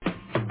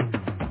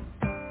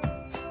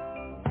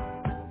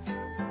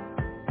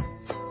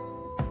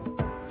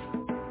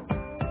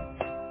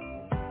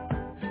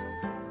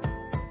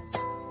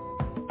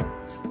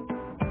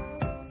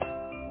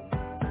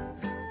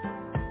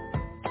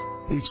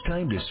It's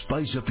time to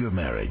spice up your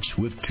marriage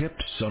with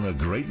tips on a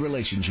great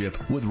relationship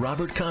with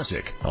Robert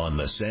Kosick on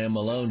The Sam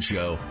Malone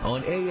Show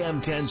on AM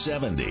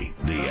 1070.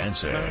 The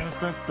Answer.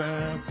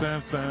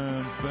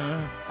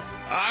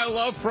 I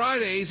love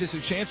Fridays. It's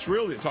a chance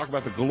really to talk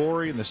about the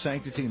glory and the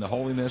sanctity and the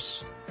holiness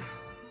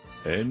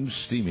and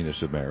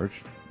steaminess of marriage.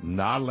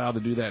 Not allowed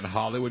to do that in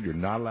Hollywood. You're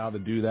not allowed to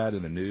do that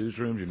in the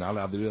newsrooms. You're not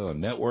allowed to do it on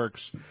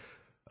networks.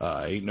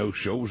 Ain't no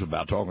shows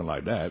about talking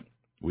like that.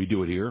 We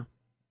do it here,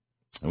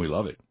 and we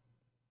love it.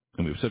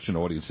 And we have such an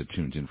audience that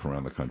tunes in from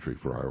around the country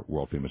for our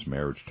world-famous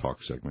marriage talk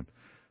segment.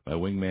 My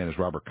wingman is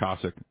Robert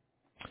Kosick.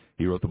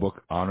 He wrote the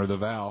book Honor the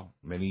Vow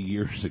many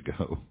years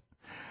ago.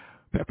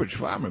 Pepperidge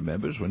Farm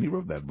remembers when he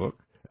wrote that book.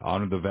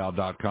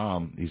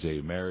 HonorTheVow.com. He's a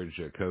marriage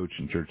coach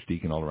and church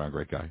deacon, all-around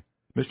great guy.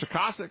 Mr.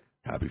 Kosick,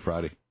 happy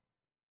Friday.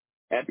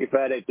 Happy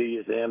Friday to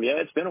you, Sam. Yeah,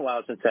 it's been a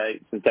while since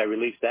I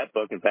released that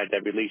book. In fact,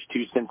 I've released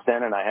 2 since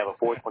then, and I have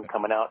a 4th one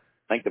coming out,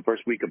 I think, the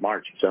first week of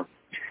March. So,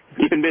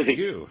 keeping busy.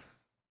 You.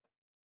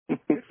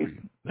 Good for you.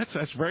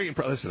 That's very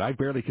impressive. Listen, I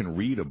barely can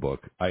read a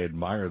book. I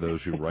admire those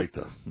who write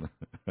them.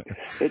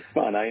 It's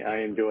fun.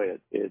 I enjoy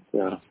it. It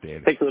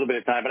takes a little bit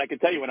of time. But I can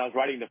tell you, when I was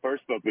writing the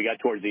first book, we got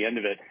towards the end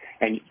of it,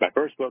 and it's my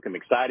first book. I'm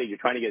excited. You're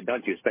trying to get it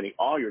done. So you're spending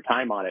all your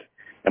time on it.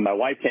 And my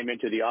wife came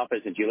into the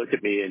office, and she looked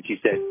at me, and she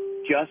said,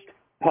 just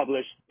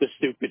publish the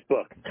stupid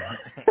book.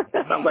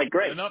 I'm like,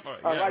 great. I'm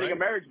writing a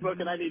marriage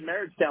book, and I need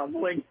marriage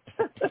counseling.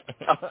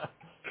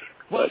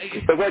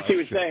 But what she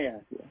was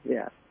saying,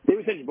 yeah. It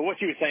was interesting, but what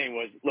she was saying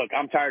was, look,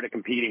 I'm tired of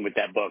competing with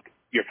that book.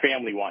 Your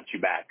family wants you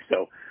back.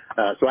 So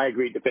I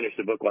agreed to finish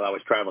the book while I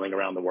was traveling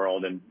around the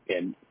world and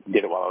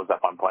did it while I was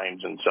up on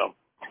planes. And so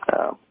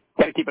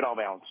got to keep it all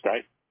balanced,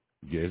 right?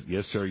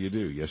 Yes, sir, you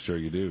do. Yes, sir,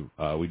 you do.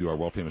 We do our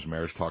world-famous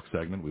marriage talk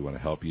segment. We want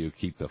to help you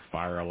keep the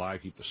fire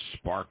alive, keep the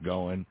spark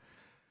going,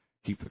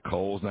 keep the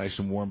coals nice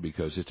and warm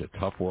because it's a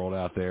tough world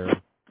out there.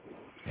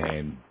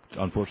 And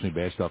unfortunately,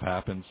 bad stuff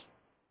happens.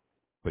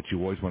 But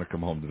you always want to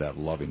come home to that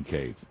loving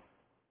cave.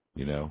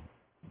 You know?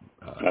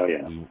 Oh,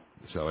 yeah.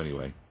 So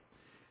anyway,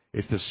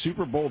 it's the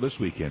Super Bowl this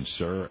weekend,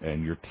 sir,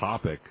 and your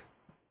topic,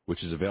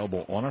 which is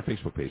available on our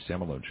Facebook page,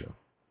 Sam Malone Show,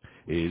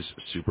 is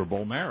Super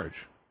Bowl marriage.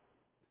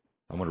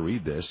 I'm going to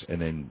read this,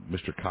 and then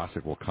Mr.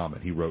 Kosick will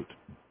comment. He wrote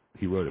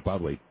it. By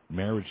the way,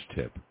 marriage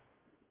tip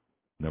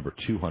number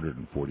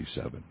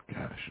 247.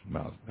 Gosh,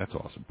 Miles, that's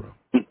awesome, bro.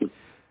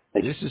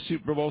 This is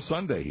Super Bowl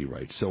Sunday, he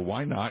writes, so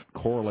why not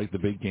correlate the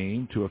big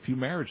game to a few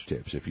marriage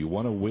tips? If you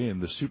want to win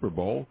the Super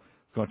Bowl,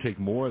 it's going to take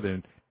more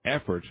than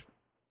effort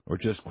or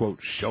just, quote,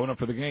 showing up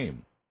for the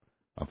game.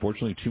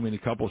 Unfortunately, too many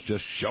couples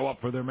just show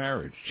up for their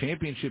marriage.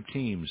 Championship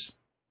teams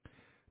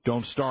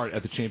don't start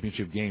at the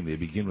championship game. They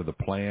begin with a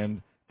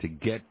plan to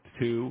get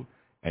to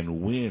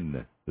and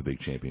win the big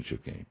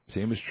championship game.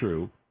 Same is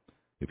true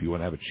if you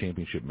want to have a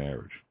championship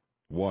marriage.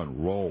 1,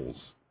 roles.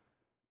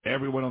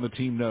 Everyone on the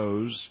team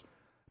knows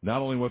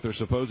not only what they're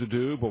supposed to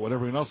do, but what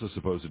everyone else is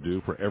supposed to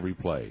do for every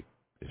play.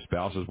 If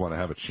spouses want to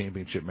have a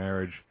championship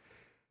marriage,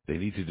 they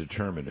need to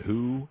determine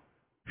who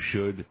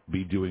should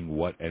be doing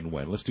what and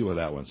when. Let's deal with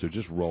that one. So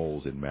just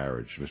roles in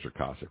marriage, Mr.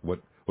 Kosick.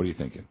 What are you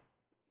thinking?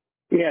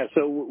 Yeah,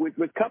 so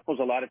with couples,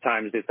 a lot of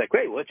times it's like,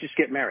 great, well, let's just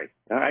get married.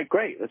 All right,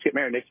 great, let's get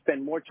married. They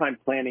spend more time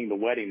planning the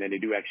wedding than they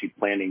do actually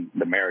planning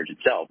the marriage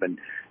itself. And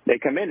they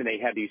come in and they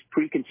have these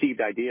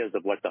preconceived ideas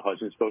of what the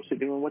husband's supposed to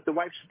do and what the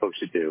wife's supposed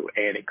to do.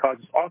 And it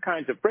causes all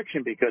kinds of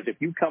friction because if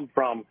you come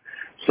from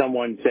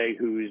someone, say,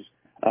 who's,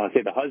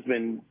 say the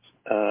husband,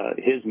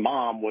 his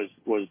mom was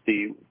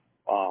the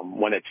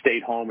one that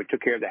stayed home and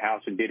took care of the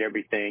house and did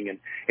everything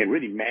and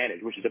really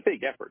managed, which is a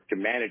big effort to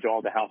manage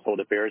all the household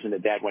affairs, and the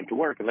dad went to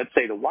work. And let's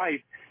say the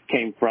wife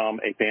came from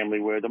a family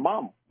where the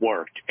mom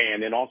worked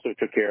and then also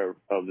took care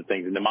of the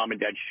things, and the mom and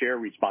dad share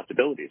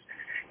responsibilities.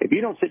 If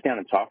you don't sit down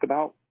and talk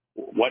about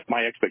what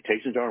my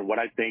expectations are and what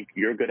I think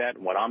you're good at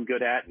and what I'm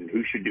good at and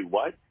who should do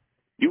what,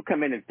 you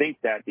come in and think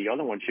that the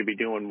other one should be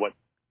doing what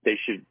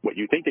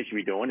you think they should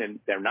be doing, and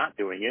they're not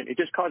doing it. It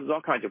just causes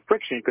all kinds of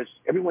friction because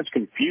everyone's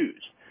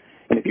confused.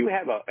 And if you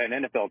have an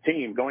NFL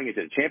team going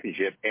into the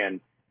championship and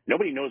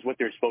nobody knows what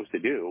they're supposed to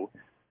do,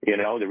 you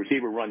know, the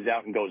receiver runs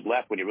out and goes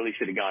left when he really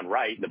should have gone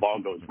right, and the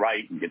ball goes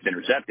right and gets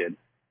intercepted,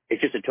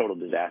 it's just a total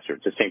disaster.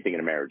 It's the same thing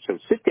in a marriage. So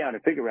sit down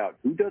and figure out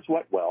who does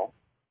what well,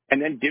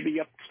 and then divvy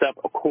up stuff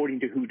according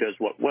to who does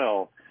what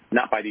well,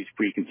 not by these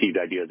preconceived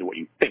ideas of what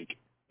you think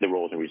the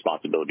roles and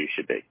responsibilities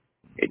should be.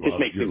 It just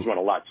makes things run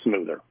a lot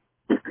smoother.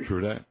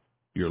 True that.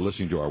 You're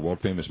listening to our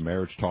world-famous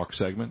marriage talk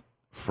segment.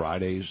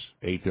 Fridays,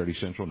 8:30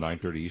 Central,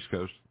 9:30 East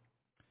Coast.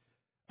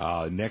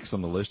 Next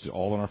on the list,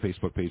 all on our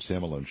Facebook page,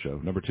 Sam Malone Show.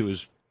 Number 2 is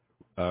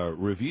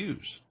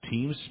reviews.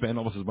 Teams spend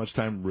almost as much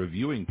time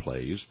reviewing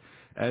plays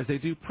as they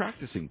do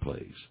practicing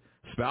plays.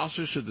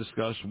 Spouses should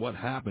discuss what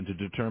happened to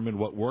determine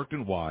what worked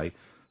and why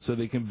so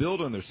they can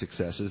build on their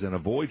successes and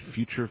avoid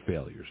future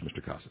failures.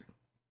 Mr. Kosick.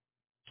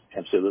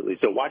 Absolutely.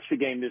 So watch the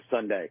game this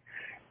Sunday.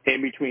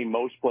 In between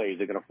most plays,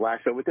 they're going to flash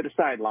over to the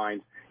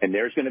sidelines, and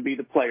there's going to be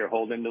the player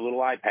holding the little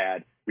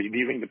iPad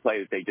reviewing the play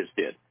that they just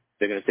did.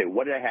 They're going to say,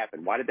 what did that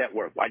happen? Why did that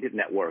work? Why didn't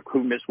that work?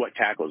 Who missed what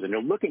tackles? And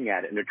they're looking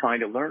at it, and they're trying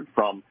to learn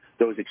from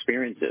those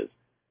experiences.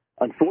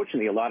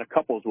 Unfortunately, a lot of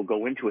couples will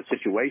go into a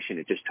situation,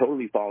 it just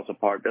totally falls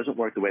apart, doesn't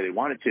work the way they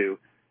want it to,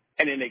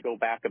 and then they go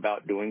back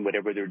about doing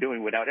whatever they're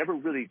doing without ever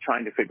really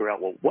trying to figure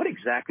out, well, what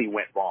exactly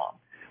went wrong?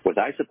 Was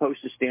I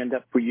supposed to stand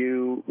up for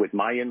you with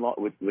my in-law,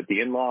 with the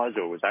in-laws,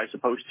 or was I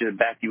supposed to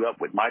back you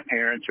up with my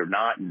parents or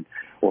not?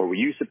 Or were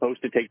you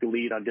supposed to take the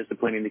lead on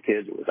disciplining the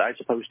kids, or was I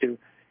supposed to?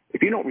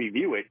 If you don't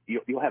review it,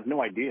 you'll have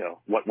no idea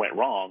what went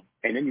wrong,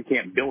 and then you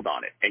can't build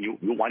on it, and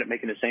you'll wind up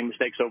making the same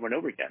mistakes over and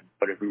over again.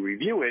 But if you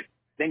review it,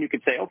 then you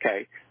can say,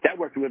 okay, that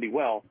worked really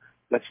well.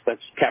 Let's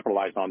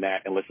capitalize on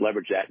that, and let's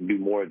leverage that and do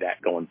more of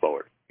that going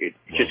forward.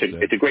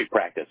 It's a great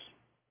practice.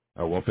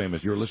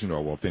 You're listening to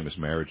our world famous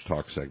marriage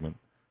talk segment.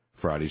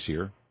 Fridays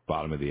here,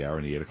 bottom of the hour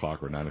in the 8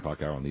 o'clock or 9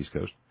 o'clock hour on the East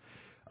Coast.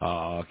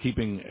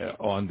 Keeping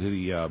on to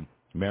the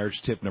marriage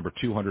tip number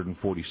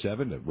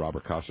 247 that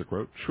Robert Kosick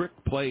wrote, trick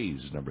plays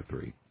number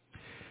 3.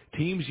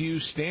 Teams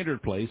use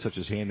standard plays such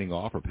as handing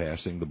off or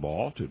passing the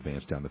ball to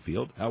advance down the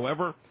field.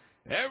 However,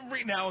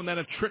 every now and then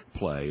a trick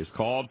play is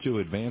called to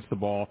advance the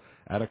ball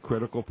at a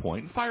critical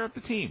point and fire up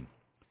the team.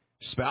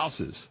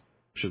 Spouses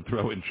should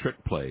throw in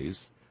trick plays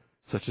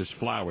such as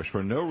flowers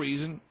for no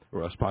reason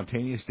or a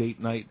spontaneous date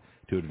night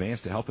to advance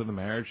the health of the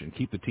marriage and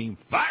keep the team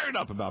fired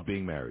up about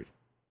being married.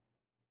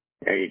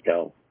 There you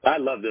go. I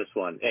love this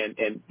one.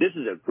 And this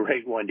is a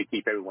great one to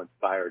keep everyone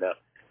fired up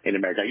in a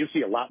marriage. Now, you'll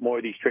see a lot more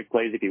of these trick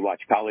plays if you watch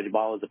college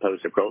ball as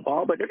opposed to pro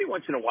ball, but every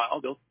once in a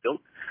while they'll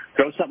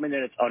throw something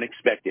in that's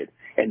unexpected.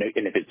 And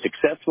if it's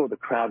successful, the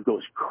crowd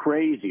goes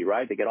crazy,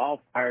 right? They get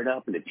all fired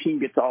up and the team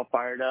gets all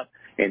fired up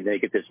and they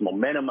get this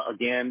momentum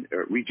again,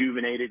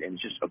 rejuvenated, and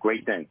it's just a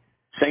great thing.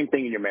 Same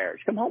thing in your marriage.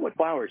 Come home with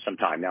flowers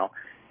sometime. Now,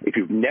 if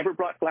you've never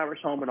brought flowers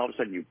home and all of a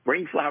sudden you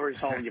bring flowers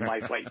home, you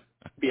might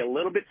be a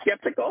little bit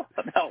skeptical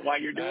about why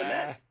you're doing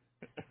that.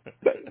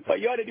 But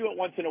you ought to do it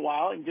once in a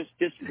while and just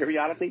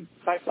periodically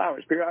buy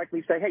flowers.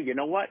 Periodically say, hey, you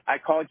know what? I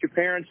called your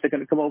parents. They're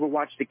going to come over and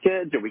watch the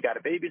kids, or we got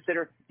a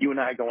babysitter. You and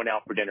I are going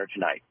out for dinner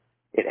tonight.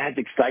 It adds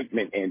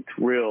excitement and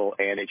thrill,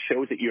 and it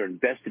shows that you're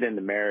invested in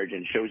the marriage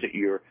and shows that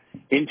you're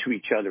into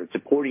each other and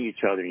supporting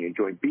each other and you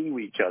enjoy being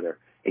with each other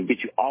and get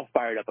you all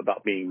fired up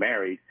about being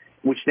married,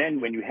 which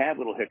then when you have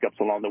little hiccups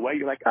along the way,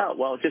 you're like, oh,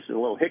 well, it's just a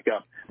little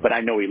hiccup, but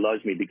I know he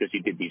loves me because he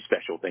did these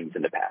special things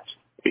in the past.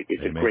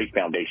 It's Amen. A great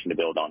foundation to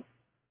build on.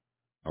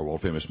 Our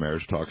world-famous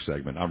marriage talk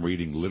segment. I'm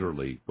reading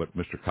literally what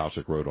Mr.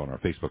 Kosick wrote on our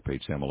Facebook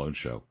page, Sam Malone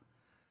Show.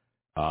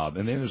 And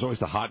then there's always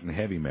the hot and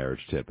heavy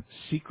marriage tip,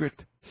 secret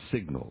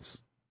signals.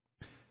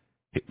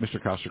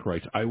 Mr. Kosick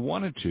writes, I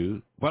wanted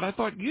to, but I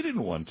thought you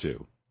didn't want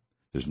to.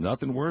 There's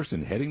nothing worse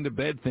than heading to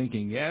bed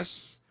thinking yes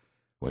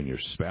when your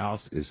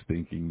spouse is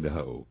thinking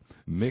no.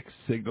 Mixed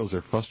signals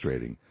are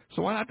frustrating,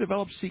 so why not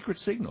develop secret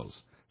signals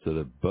so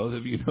that both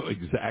of you know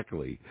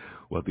exactly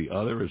what the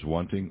other is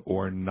wanting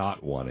or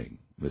not wanting,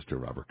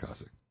 Mr. Robert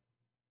Kosick?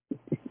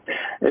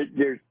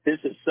 This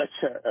is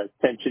such a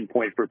tension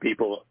point for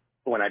people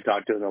when I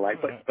talk to her in their life,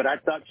 but I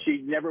thought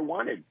she never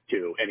wanted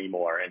to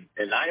anymore,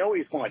 and I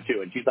always want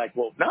to. And she's like,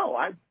 well, no,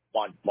 I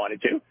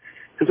wanted to.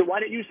 So why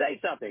didn't you say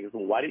something?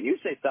 Well, why didn't you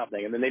say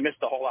something? And then they missed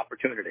the whole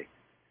opportunity.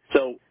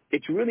 So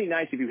it's really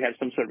nice if you have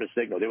some sort of a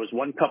signal. There was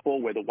one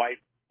couple where the wife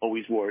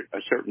always wore a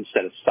certain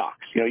set of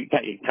socks. You know, you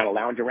kind of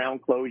lounge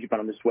around clothes, you put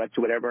on the sweats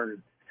or whatever,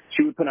 and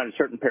she would put on a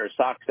certain pair of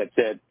socks that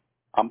said,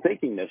 I'm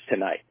thinking this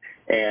tonight.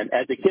 And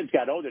as the kids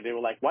got older, they were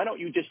like, why don't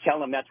you just tell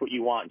them that's what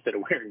you want instead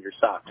of wearing your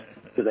socks?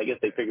 Because I guess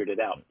they figured it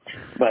out.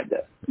 But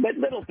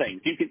little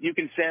things. You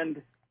can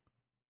send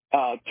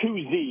 2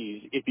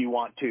 Z's if you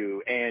want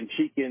to, and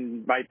she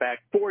can write back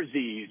 4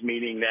 Z's,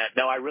 meaning that,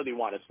 no, I really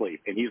want to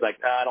sleep. And he's like,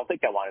 I don't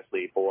think I want to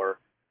sleep, or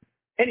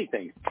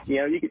anything. You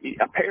know, you could,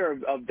 a pair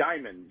of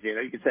diamonds. You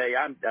know, you could say,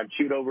 I'm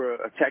shoot over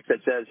a text that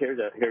says, here's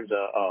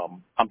a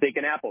I'm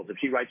thinking apples. If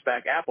she writes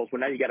back apples,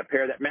 well, now you got a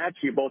pair that match.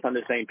 You're both on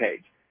the same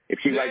page. If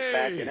she writes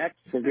back an X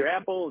with your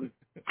apple,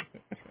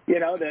 you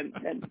know, then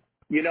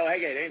you know, hey,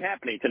 it ain't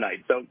happening tonight.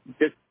 So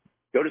just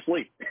go to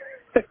sleep.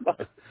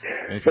 But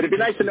it'd be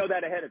nice to know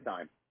that ahead of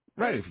time.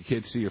 Right. If your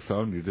kids see your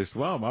phone, you're just,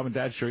 well, Mom and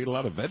Dad sure eat a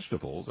lot of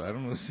vegetables. I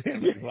don't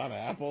understand. A lot of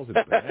apples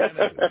and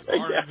bananas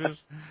and oranges.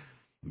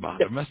 Mom,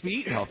 they must be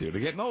eating healthier.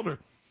 They're getting older.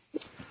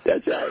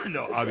 That's right.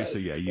 No,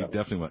 obviously, yeah, you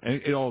definitely want.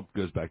 And it all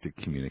goes back to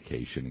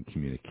communication and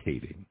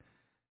communicating.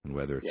 And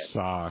whether it's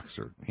socks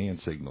or hand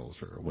signals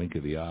or a wink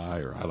of the eye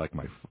or I like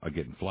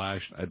getting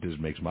flashed, that just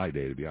makes my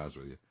day, to be honest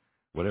with you.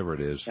 Whatever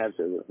it is,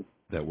 absolutely,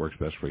 that works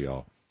best for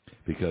y'all.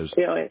 Because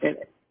I was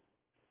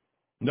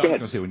going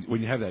to say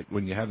when you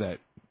have that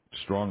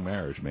strong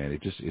marriage, man,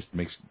 it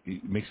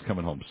makes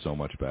coming home so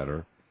much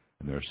better.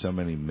 And there are so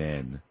many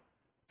men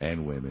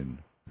and women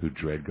who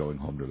dread going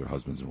home to their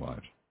husbands and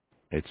wives.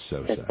 It's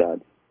so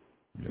sad.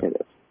 Yeah. It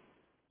is.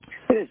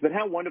 It is, but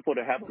how wonderful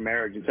to have a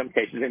marriage in some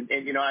cases.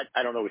 And you know,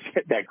 I don't always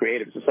get that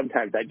creative. So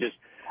sometimes I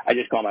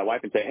just call my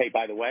wife and say, hey,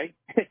 by the way,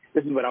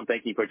 this is what I'm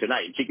thinking for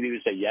tonight. And she can either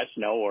say yes,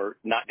 no, or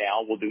not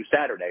now. We'll do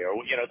Saturday or,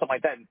 you know, something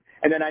like that.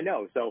 And then I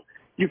know. So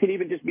you can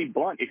even just be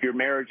blunt. If your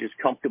marriage is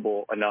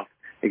comfortable enough,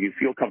 if you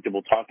feel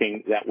comfortable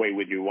talking that way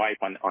with your wife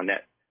on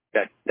that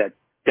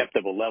depth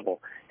of a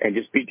level, and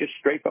just be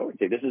straightforward.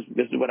 Say, this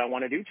is what I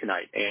want to do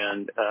tonight,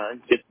 and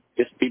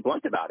just be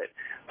blunt about it,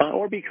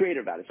 or be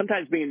creative about it.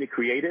 Sometimes being the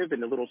creative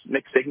and the little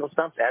mixed signal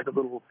stuff adds a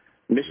little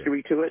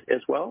mystery to it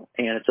as well,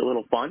 and it's a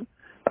little fun.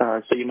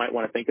 So you might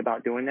want to think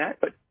about doing that,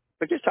 but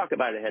just talk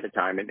about it ahead of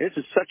time. And this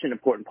is such an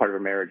important part of a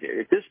marriage.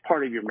 If this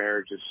part of your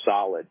marriage is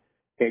solid,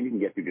 then you can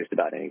get through just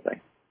about anything.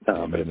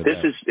 But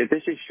if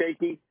this is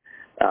shaky,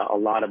 a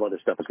lot of other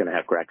stuff is going to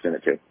have cracks in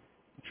it too.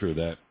 True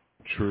that.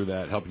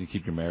 Helping you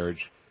keep your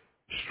marriage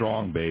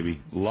strong, baby.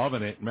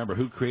 Loving it. Remember,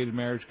 who created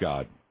marriage?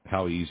 God.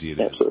 How easy it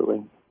is.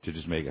 Absolutely. To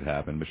just make it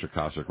happen. Mr.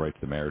 Kosick writes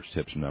the marriage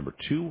tips number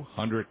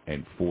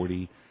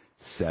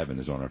 247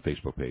 is on our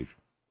Facebook page.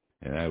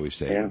 And I always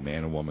say, when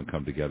man and woman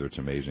come together, it's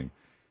amazing.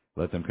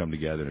 Let them come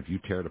together, and if you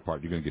tear it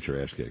apart, you're going to get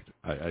your ass kicked.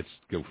 I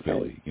go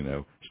Philly,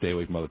 Stay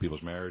away from other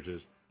people's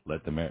marriages.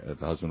 Let the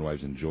husband and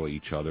wives enjoy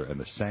each other and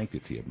the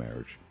sanctity of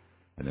marriage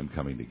and them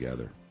coming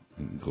together.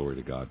 And glory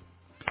to God.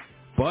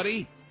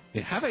 Buddy,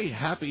 have a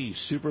happy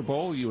Super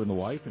Bowl. You and the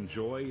wife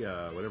enjoy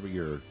whatever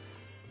you're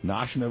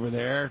noshing over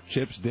there,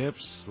 chips,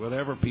 dips,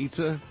 whatever,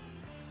 pizza,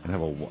 and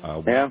have a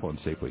wonderful and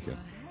safe weekend.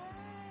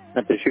 I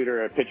have to shoot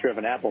her a picture of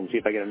an apple and see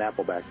if I get an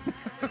apple back.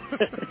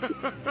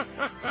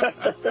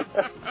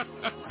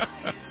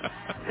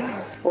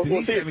 We'll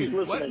see if she's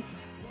listening.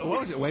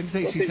 What was it?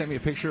 Wednesday, she sent me a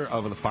picture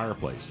of the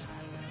fireplace.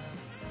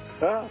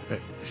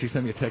 She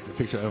sent me a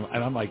picture,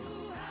 and I'm like,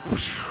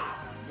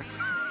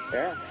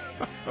 yeah.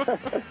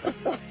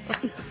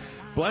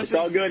 Bless it's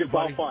all good. It's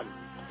all fun.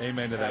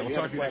 Amen to that. We'll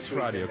talk to you next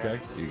Friday,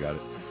 okay? You got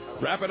it.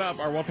 Wrap it up.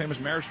 Our world-famous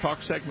marriage talk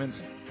segment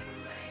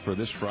for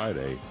this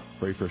Friday,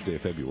 very first day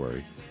of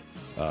February.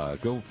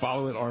 Go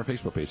follow it on our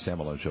Facebook page, Sam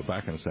Malone Show.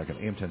 Back in a second.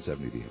 AM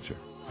 1070, The Answer.